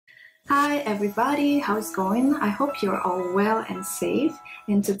Hi everybody, how's it going? I hope you're all well and safe.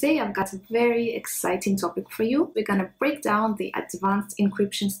 And today I've got a very exciting topic for you. We're gonna break down the Advanced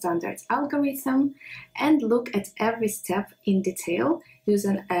Encryption Standards algorithm and look at every step in detail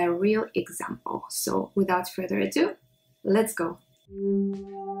using a real example. So without further ado, let's go.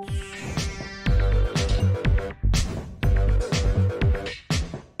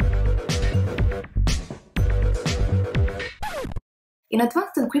 In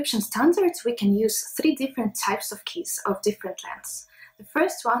Advanced Encryption Standards, we can use three different types of keys of different lengths. The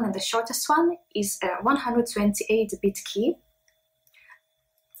first one and the shortest one is a 128-bit key.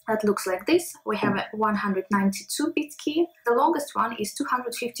 That looks like this. We have a 192-bit key. The longest one is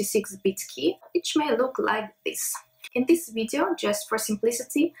 256-bit key, which may look like this. In this video, just for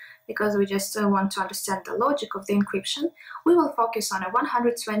simplicity, because we just want to understand the logic of the encryption, we will focus on a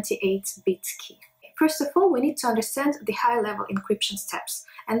 128-bit key. First of all, we need to understand the high-level encryption steps,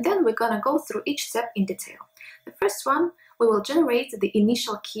 and then we're going to go through each step in detail. The first one, we will generate the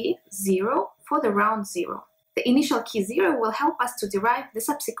initial key 0 for the round 0. The initial key 0 will help us to derive the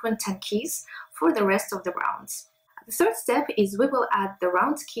subsequent 10 keys for the rest of the rounds. The third step is we will add the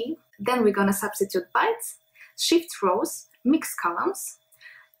round key, then we're going to substitute bytes, shift rows, mix columns,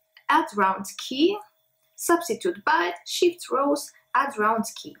 add round key, substitute byte, shift rows, add round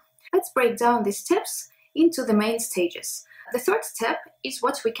key. Let's break down these steps into the main stages. The third step is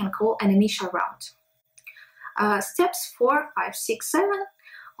what we can call an initial round. Steps 4, 5, 6, 7,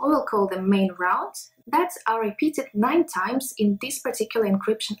 we will call them main rounds, that are repeated 9 times in this particular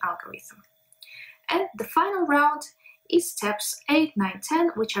encryption algorithm. And the final round is steps 8, 9,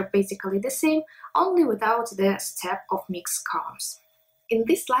 10, which are basically the same, only without the step of mixed columns. In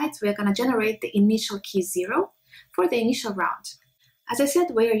this slide, we are going to generate the initial key 0 for the initial round. As I said,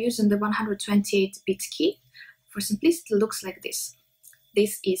 we are using the 128-bit key. For simplicity, it looks like this.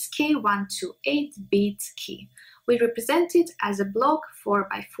 This is K128-bit key. We represent it as a block 4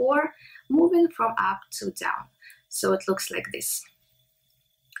 by 4, moving from up to down. So it looks like this.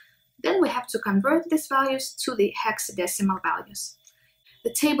 Then we have to convert these values to the hexadecimal values.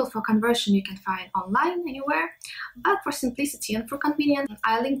 The table for conversion you can find online anywhere, but for simplicity and for convenience,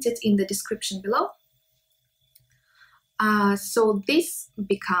 I linked it in the description below. So this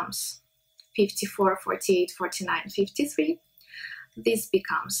becomes 54, 48, 49, 53. This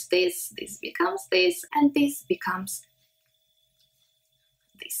becomes this becomes this, and this becomes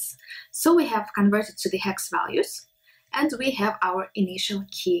this. So we have converted to the hex values, and we have our initial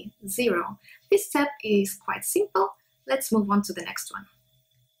key 0. This step is quite simple. Let's move on to the next one.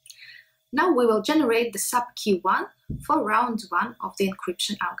 Now we will generate the sub-key 1 for round 1 of the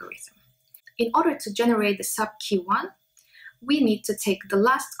encryption algorithm. In order to generate the sub-key 1, we need to take the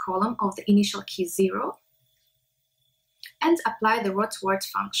last column of the initial key 0 and apply the rot-word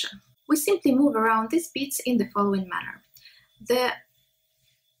function. We simply move around these bits in the following manner. The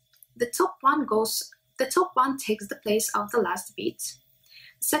top one takes the place of the last bit,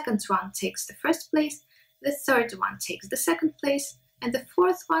 the second one takes the first place, the third one takes the second place, and the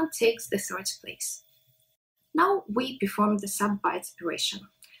fourth one takes the third place. Now we perform the sub-byte operation.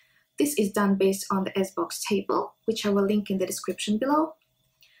 This is done based on the SBox table, which I will link in the description below,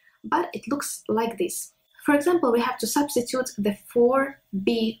 but it looks like this. For example, we have to substitute the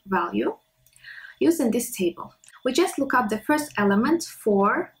 4b value using this table. We just look up the first element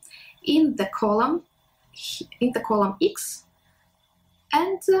 4 in the column X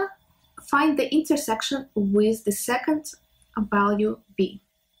and find the intersection with the second value b.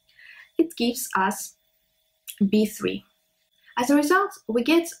 It gives us b3. As a result, we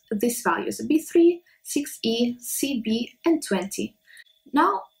get these values, B3, 6E, CB, and 20.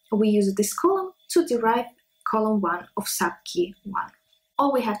 Now we use this column to derive column 1 of sub-key 1.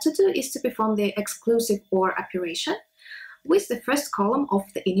 All we have to do is to perform the exclusive OR operation with the first column of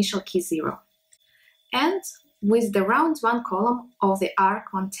the initial key 0 and with the round 1 column of the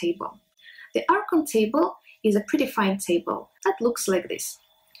archon table. The archon table is a predefined table that looks like this.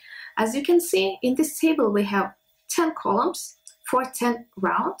 As you can see, in this table we have 10 columns for 10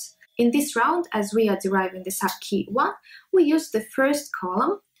 rounds. In this round, as we are deriving the sub-key 1, we use the first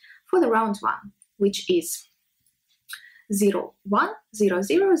column for the round 1, which is 0, 1, 0,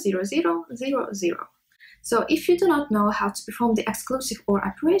 0, 0, 0, 0, 0. So if you do not know how to perform the exclusive OR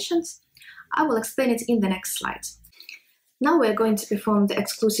operations, I will explain it in the next slide. Now we're going to perform the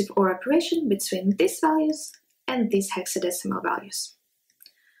exclusive OR operation between these values and these hexadecimal values.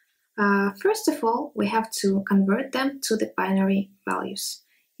 First of all, we have to convert them to the binary values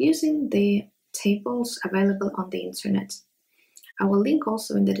using the tables available on the internet. I will link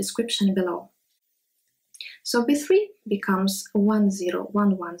also in the description below. So B3 becomes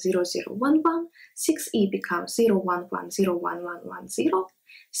 10110011, 6E becomes 011011110,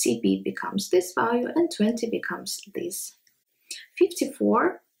 CB becomes this value, and 20 becomes this.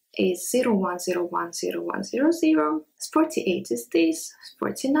 54 is 01010100, 48 is this,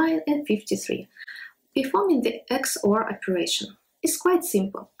 49, and 53. Performing the XOR operation is quite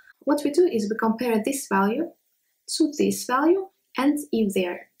simple. What we do is we compare this value to this value, and if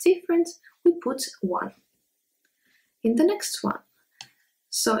they're different, we put 1 in the next one.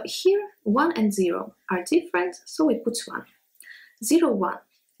 So here 1 and 0 are different, so we put 1. 0, 1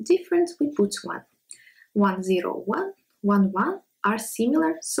 different, we put 1. 1, 0, 1, 1, 1 are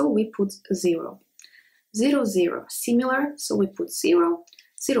similar, so we put 0. 0, 0 similar, so we put 0.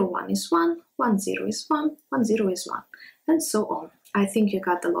 0, 1 is 1, 1, 0 is 1, 1, 0 is 1, and so on. I think you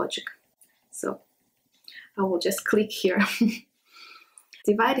got the logic. So I will just click here.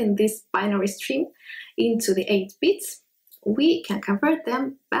 Dividing this binary string into the 8 bits, we can convert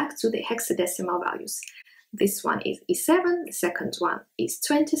them back to the hexadecimal values. This one is E7, the second one is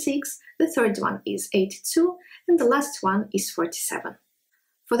 26, the third one is 82, and the last one is 47.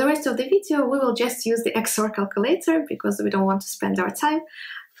 For the rest of the video, we will just use the XOR calculator because we don't want to spend our time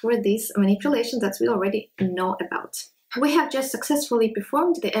for these manipulations that we already know about. We have just successfully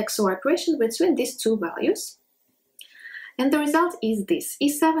performed the XOR operation between these two values. And the result is this: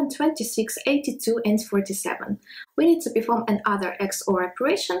 E7, 26, 82, and 47. We need to perform another XOR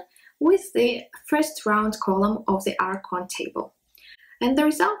operation with the first round column of the RCON table. And the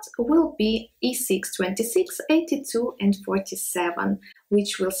result will be E6, 26, 82, and 47,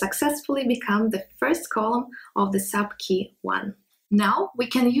 which will successfully become the first column of the subkey 1. Now we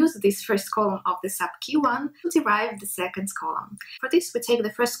can use this first column of the subkey 1 to derive the second column. For this, we take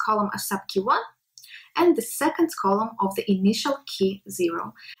the first column of subkey 1 and the second column of the initial key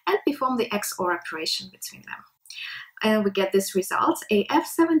 0 and perform the XOR operation between them. And we get this result, AF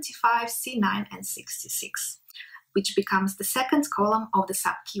 75, C9, and 66, which becomes the second column of the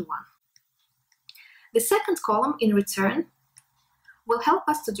subkey 1. The second column, in return, will help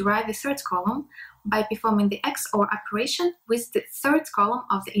us to derive the third column by performing the XOR operation with the third column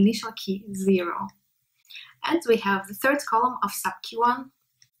of the initial key 0. And we have the third column of subkey 1.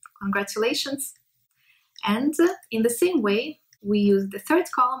 Congratulations! And in the same way, we use the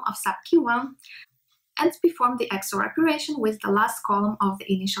third column of subkey 1 and perform the XOR operation with the last column of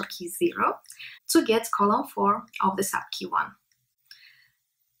the initial key 0 to get column 4 of the subkey 1.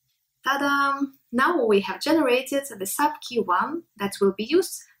 Ta-da! Now we have generated the subkey 1 that will be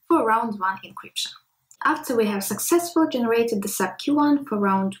used for round 1 encryption. After we have successfully generated the subkey 1 for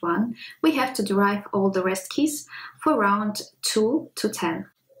round 1, we have to derive all the rest keys for round 2 to 10.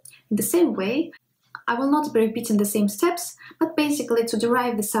 In the same way, I will not be repeating the same steps, but basically to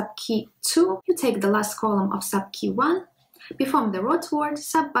derive the subkey 2, you take the last column of subkey 1, perform the root word,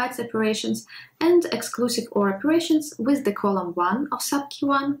 sub-bytes operations, and exclusive OR operations with the column 1 of subkey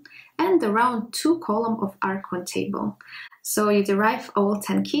 1 and the round 2 column of RCON table. So you derive all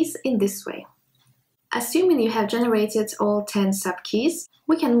 10 keys in this way. Assuming you have generated all 10 subkeys,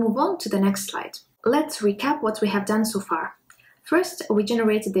 we can move on to the next slide. Let's recap what we have done so far. First, we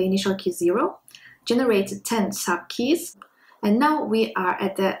generated the initial key 0, generated 10 subkeys, and now we are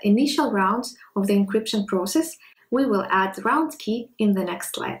at the initial round of the encryption process. We will add round key in the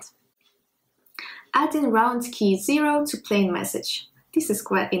next slide. Adding round key 0 to plain message. This is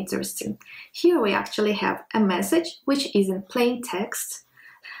quite interesting. Here we actually have a message which is in plain text.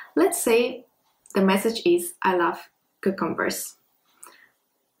 Let's say the message is "I love cucumbers."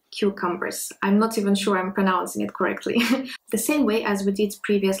 Cucumbers. I'm not even sure I'm pronouncing it correctly. The same way as we did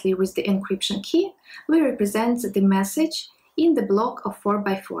previously with the encryption key, we represent the message in the block of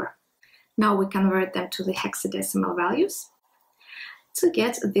 4x4. Now we convert them to the hexadecimal values to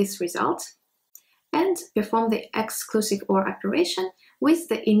get this result and perform the exclusive OR operation with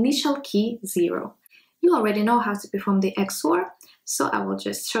the initial key 0. You already know how to perform the XOR, so I will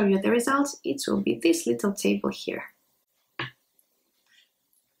just show you the result. It will be this little table here.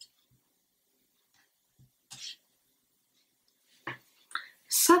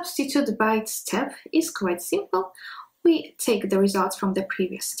 Substitute byte step is quite simple. We take the results from the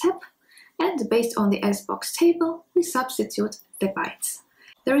previous step, and based on the SBox table, we substitute the bytes.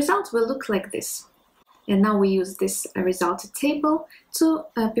 The result will look like this. And now we use this result table to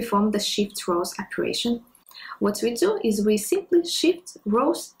perform the shift rows operation. What we do is we simply shift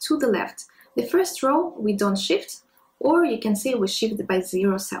rows to the left. The first row we don't shift, or you can say we shift by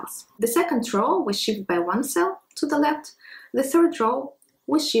 0 cells. The second row we shift by 1 cell to the left. The third row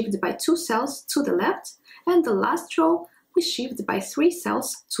we shift by 2 cells to the left, and the last row we shift by 3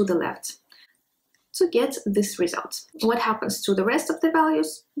 cells to the left. to get this result. What happens to the rest of the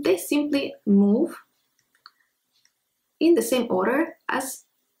values? They simply move in the same order as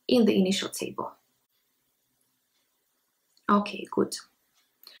in the initial table. Okay, good.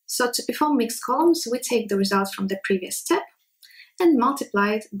 So to perform mixed columns, we take the results from the previous step and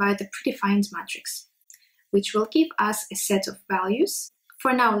multiply it by the predefined matrix, which will give us a set of values.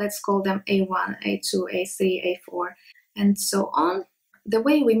 For now, let's call them A1, A2, A3, A4, and so on. The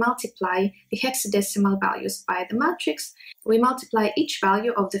way we multiply the hexadecimal values by the matrix, we multiply each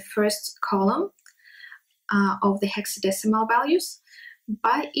value of the first column of the hexadecimal values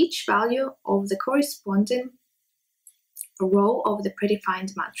by each value of the corresponding row of the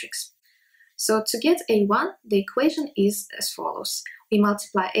predefined matrix. So to get A1, the equation is as follows. We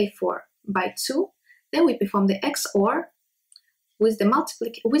multiply A4 by 2, then we perform the XOR with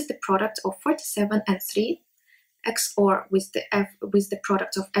the product of 47 and 3, XOR with the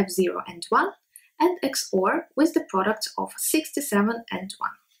product of F0 and 1, and XOR with the product of 67 and 1.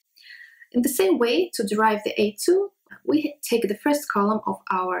 In the same way, to derive the A2, we take the first column of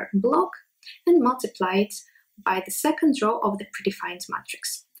our block and multiply it by the second row of the predefined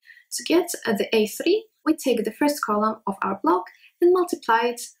matrix. To get the A3, we take the first column of our block and multiply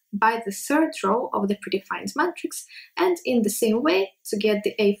it by the third row of the predefined matrix, and in the same way, to get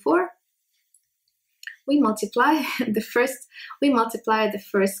the A4, we multiply the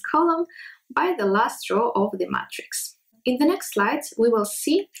first column by the last row of the matrix. In the next slides, we will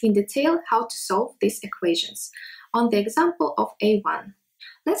see in detail how to solve these equations on the example of A1.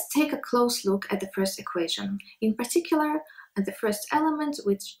 Let's take a close look at the first equation, in particular at the first element,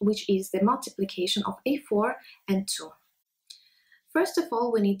 which is the multiplication of A4 and 2. First of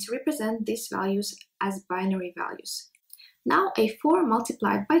all, we need to represent these values as binary values. Now, A4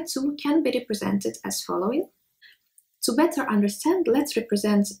 multiplied by 2 can be represented as following. To better understand, let's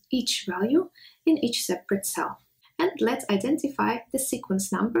represent each value in each separate cell. And let's identify the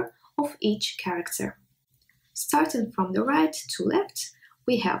sequence number of each character. Starting from the right to left,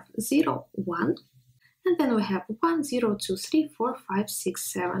 we have 0, 1, and then we have 1, 0, 2, 3, 4, 5,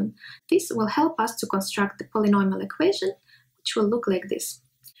 6, 7. This will help us to construct the polynomial equation, which will look like this.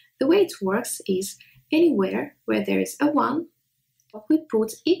 The way it works is anywhere where there is a 1, we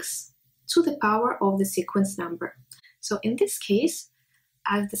put x to the power of the sequence number. So in this case,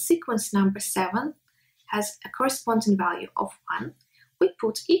 as the sequence number 7 has a corresponding value of 1, we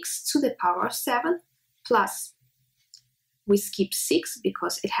put x to the power of 7 plus, we skip 6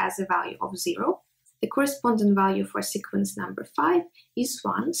 because it has a value of 0. The corresponding value for sequence number 5 is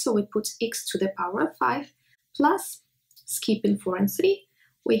 1, so we put x to the power of 5 plus, skipping 4 and 3,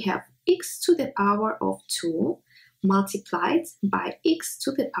 we have x to the power of 2 multiplied by x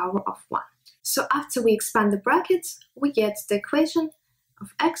to the power of 1. So after we expand the brackets, we get the equation of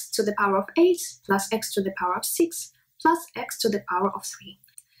x to the power of 8 plus x to the power of 6 plus x to the power of 3,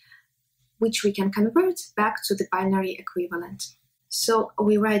 which we can convert back to the binary equivalent. So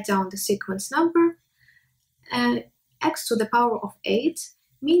we write down the sequence number, and x to the power of 8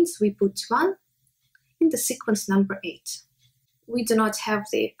 means we put 1 in the sequence number 8. We do not have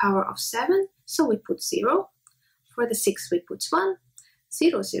the power of 7, so we put 0. For the 6, we put 1,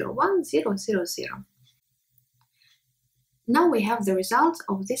 0, 0, 1, 0, 0, 0. Now we have the result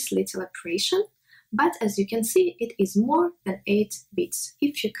of this little operation, but as you can see, it is more than 8 bits.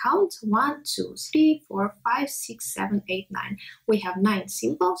 If you count 1, 2, 3, 4, 5, 6, 7, 8, 9, we have 9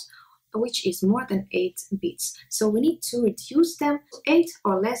 symbols, which is more than 8 bits. So we need to reduce them to 8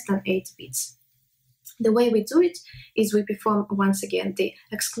 or less than 8 bits. The way we do it is we perform once again the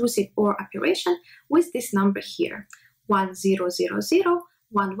exclusive OR operation with this number here, 1, 0, 0, 0,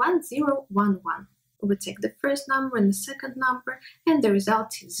 1, 1, 0, 1, 1. We take the first number and the second number, and the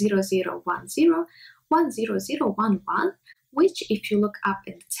result is 0, 0, 1, 0, 1, 0, 0, 1, 1, which, if you look up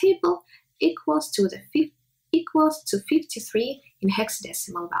in the table, equals to 53 in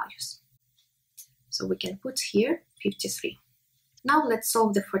hexadecimal values. So we can put here 53. Now let's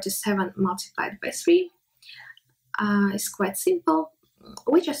solve the 47 multiplied by 3. It's quite simple.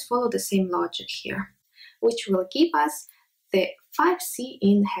 We just follow the same logic here, which will give us the 5c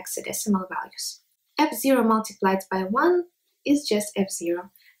in hexadecimal values. F0 multiplied by 1 is just F0,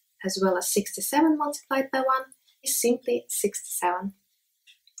 as well as 67 multiplied by 1 is simply 67.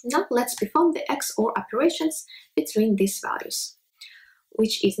 Now let's perform the XOR operations between these values,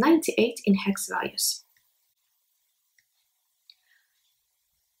 which is 98 in hex values.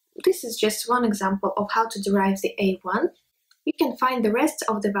 This is just one example of how to derive the A1. You can find the rest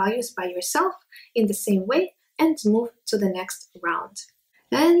of the values by yourself in the same way and move to the next round.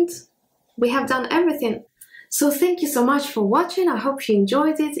 And we have done everything. So thank you so much for watching. I hope you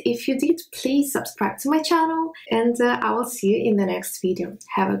enjoyed it. If you did, please subscribe to my channel, and I will see you in the next video.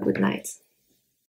 Have a good night.